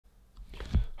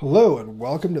Hello and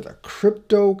welcome to the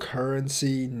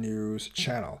Cryptocurrency News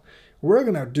channel. We're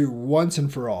going to do once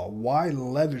and for all why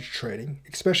leverage trading,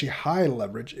 especially high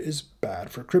leverage, is bad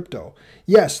for crypto.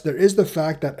 Yes, there is the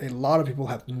fact that a lot of people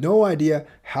have no idea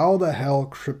how the hell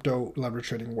crypto leverage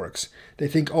trading works. They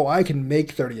think, oh, I can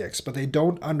make 30x, but they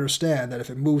don't understand that if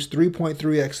it moves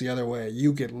 3.3x the other way,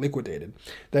 you get liquidated.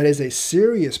 That is a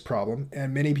serious problem,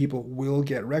 and many people will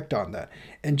get wrecked on that.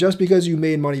 And just because you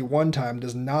made money one time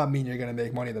does not mean you're going to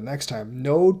make money the next time.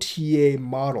 No TA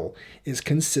model is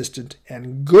consistent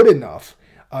and good enough,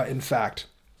 in fact,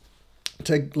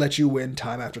 to let you win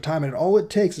time after time. And all it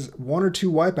takes is one or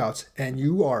two wipeouts and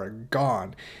you are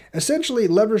gone. Essentially,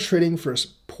 leverage trading for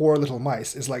poor little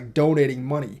mice is like donating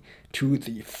money to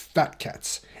the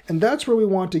Fatcats. And that's where we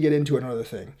want to get into another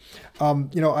thing.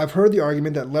 I've heard the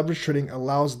argument that leverage trading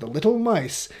allows the little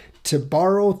mice to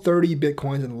borrow 30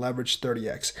 Bitcoins and leverage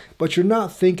 30x. But you're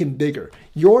not thinking bigger.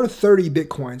 Your 30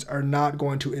 Bitcoins are not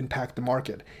going to impact the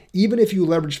market. Even if you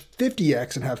leverage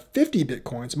 50x and have 50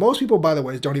 Bitcoins, most people, by the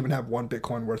way, don't even have 1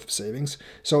 Bitcoin worth of savings.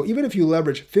 So even if you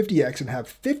leverage 50x and have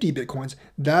 50 Bitcoins,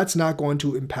 that's not going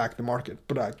to impact the market.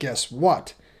 But guess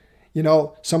what?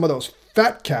 Some of those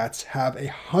fat cats have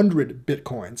 100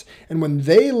 Bitcoins. And when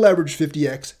they leverage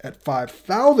 50x at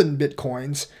 5,000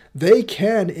 Bitcoins, they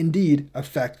can indeed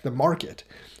affect the market.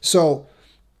 So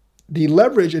the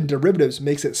leverage in derivatives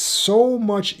makes it so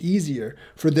much easier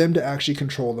for them to actually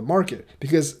control the market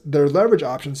because their leverage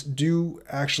options do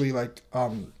actually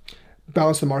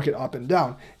balance the market up and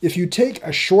down. If you take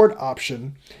a short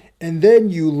option and then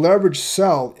you leverage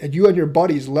sell, and you and your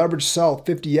buddies leverage sell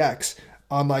 50x,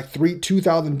 on like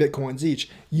 2,000 Bitcoins each,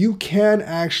 you can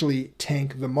actually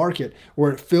tank the market where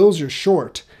it fills your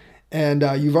short and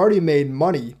you've already made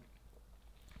money.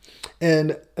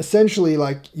 And essentially,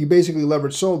 you basically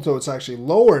leverage sold, so it's actually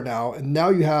lower now. And now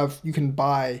you can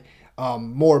buy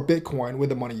more Bitcoin with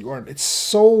the money you earn. It's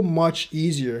so much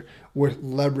easier with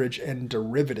leverage and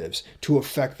derivatives to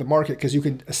affect the market because you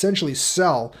can essentially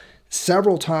sell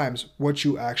several times what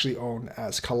you actually own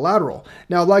as collateral.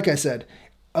 Now, like I said,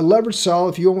 a leverage sell,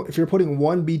 if you're putting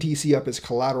 1 BTC up as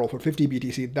collateral for 50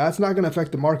 BTC, that's not going to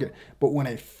affect the market. But when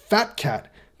a fat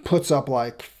cat puts up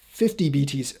like 50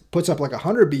 BTC, puts up like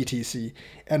 100 BTC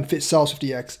and sells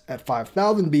 50x at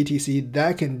 5,000 BTC,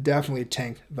 that can definitely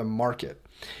tank the market.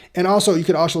 And also, you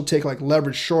could also take like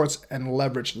leverage shorts and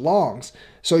leverage longs.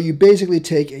 So you basically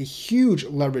take a huge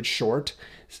leverage short,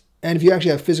 and if you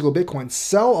actually have physical Bitcoin,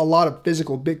 sell a lot of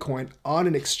physical Bitcoin on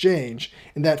an exchange,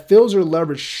 and that fills your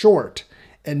leverage short.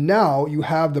 And now you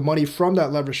have the money from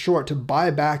that leverage short to buy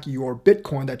back your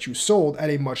Bitcoin that you sold at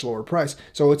a much lower price.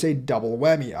 So it's a double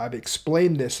whammy. I've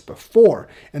explained this before.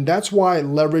 And that's why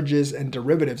leverages and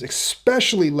derivatives,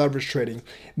 especially leverage trading,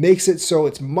 makes it so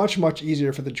it's much, much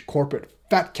easier for the corporate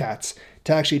fat cats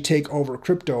to actually take over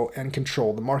crypto and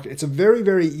control the market. It's a very,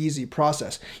 very easy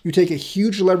process. You take a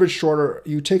huge leverage short, or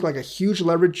you take like a huge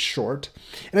leverage short,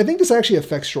 and I think this actually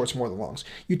affects shorts more than longs.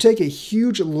 You take a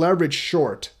huge leverage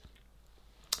short,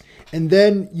 and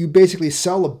then you basically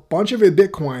sell a bunch of your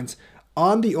Bitcoins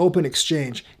on the open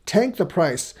exchange, tank the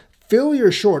price, fill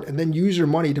your short, and then use your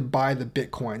money to buy the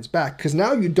Bitcoins back. Because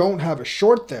now you don't have a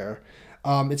short there.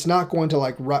 It's not going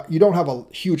to you don't have a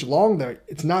huge long there.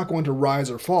 It's not going to rise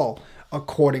or fall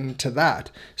according to that.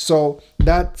 So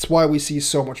that's why we see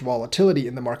so much volatility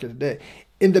in the market today.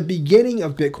 In the beginning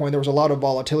of Bitcoin, there was a lot of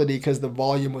volatility because the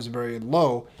volume was very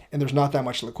low and there's not that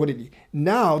much liquidity.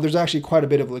 Now there's actually quite a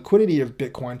bit of liquidity of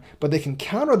Bitcoin, but they can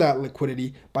counter that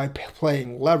liquidity by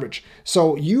playing leverage.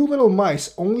 So you little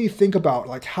mice only think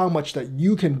about how much that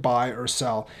you can buy or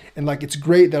sell. And it's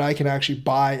great that I can actually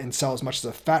buy and sell as much as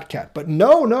a fat cat. But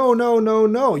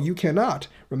no, you cannot.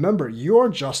 Remember, you're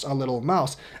just a little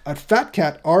mouse. A fat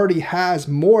cat already has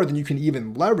more than you can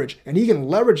even leverage, and he can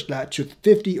leverage that to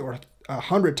 50 or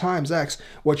 100 times X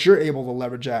what you're able to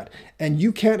leverage at. And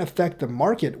you can't affect the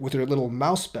market with your little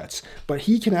mouse bets, but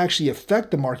he can actually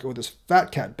affect the market with his fat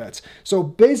cat bets. So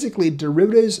basically,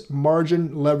 derivatives,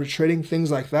 margin, leverage trading, things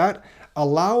like that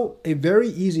allow a very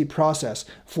easy process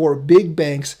for big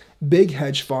banks, big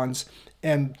hedge funds,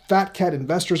 and fat cat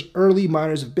investors, early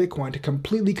miners of Bitcoin, to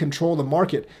completely control the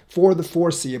market for the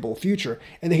foreseeable future.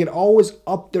 And they can always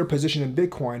up their position in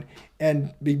Bitcoin,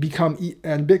 and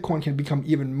Bitcoin can become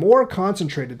even more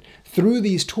concentrated through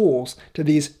these tools to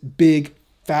these big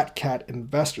fat cat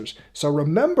investors. So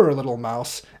remember, little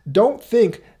mouse, don't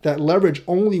think that leverage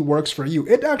only works for you.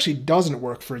 It actually doesn't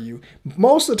work for you.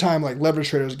 Most of the time, leverage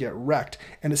traders get wrecked,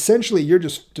 and essentially you're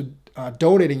just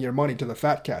donating your money to the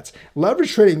fat cats.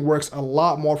 Leverage trading works a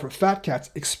lot more for fat cats,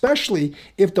 especially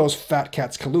if those fat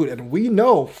cats collude. And we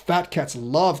know fat cats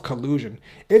love collusion.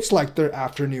 It's like their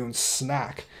afternoon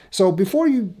snack. So before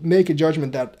you make a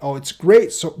judgment that, oh, it's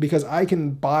great so because I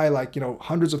can buy like,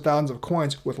 hundreds of thousands of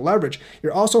coins with leverage,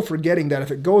 you're also forgetting that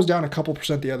if it goes down a couple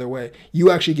percent the other way,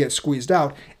 you actually get squeezed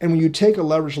out. And when you take a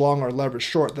leverage long or leverage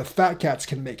short, the fat cats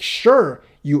can make sure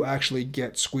you actually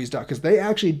get squeezed out because they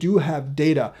actually do have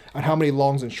data on how many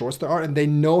longs and shorts there are, and they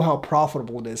know how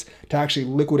profitable it is to actually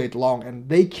liquidate long, and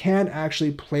they can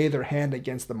actually play their hand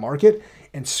against the market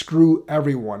and screw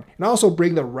everyone, and also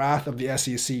bring the wrath of the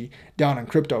SEC down on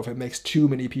crypto if it makes too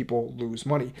many people lose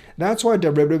money. That's why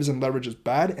derivatives and leverage is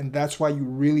bad, and that's why you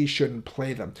really shouldn't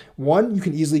play them. One, you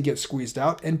can easily get squeezed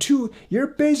out, and two, you're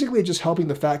basically just helping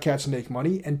the fat cats make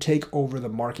money and take over the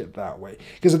market that way.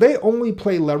 Because if they only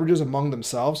play leverages among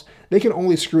themselves, they can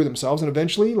only screw themselves, and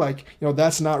eventually,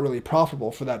 that's not really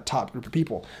profitable for that top group of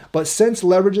people. But since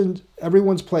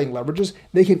everyone's playing leverages,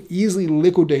 they can easily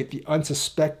liquidate the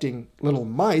unsuspecting little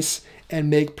mice and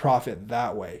make profit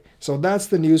that way. So that's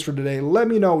the news for today. Let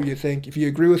me know what you think. If you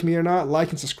agree with me or not, like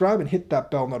and subscribe and hit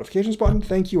that bell notifications button.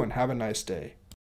 Thank you and have a nice day.